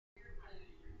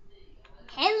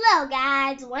Hello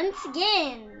guys, once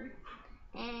again,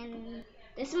 and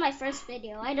this is my first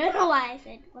video. I don't know why I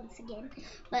said once again,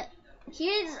 but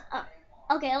here's,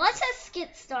 okay, let's just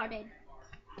get started.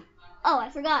 Oh, I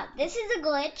forgot, this is a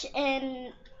glitch,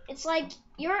 and it's like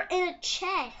you're in a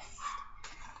chest.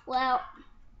 Well,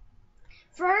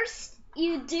 first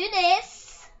you do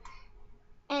this,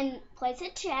 and place a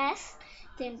chest,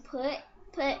 then put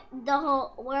the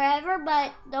hole wherever,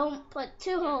 but don't put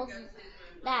two holes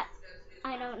that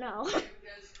I don't know.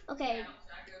 Okay,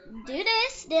 do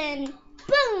this, then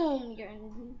boom, you're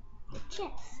in the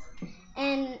chest.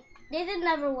 And there's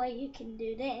another way you can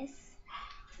do this.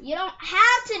 You don't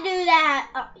have to do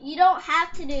that. You don't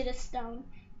have to do the stone.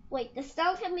 Wait, the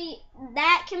stone can be,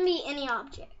 that can be any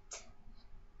object.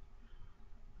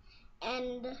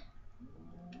 And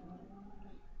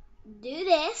do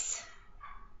this.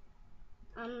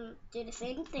 Do the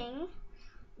same thing.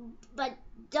 But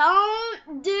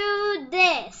don't do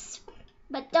this.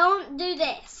 But don't do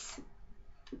this.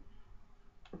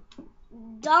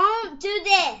 Don't do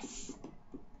this.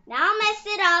 Now I messed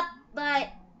it up, but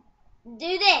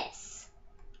do this.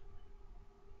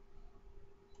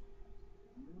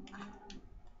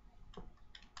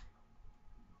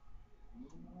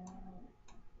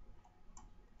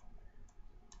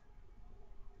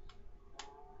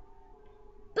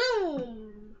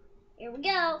 Boom. Here we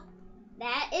go.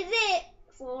 That is it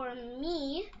for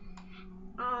me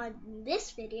on this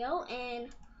video, and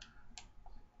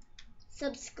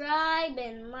subscribe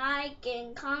and like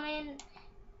and comment,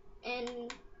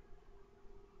 and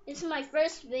this is my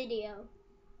first video,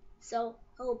 so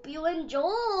hope you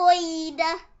enjoyed.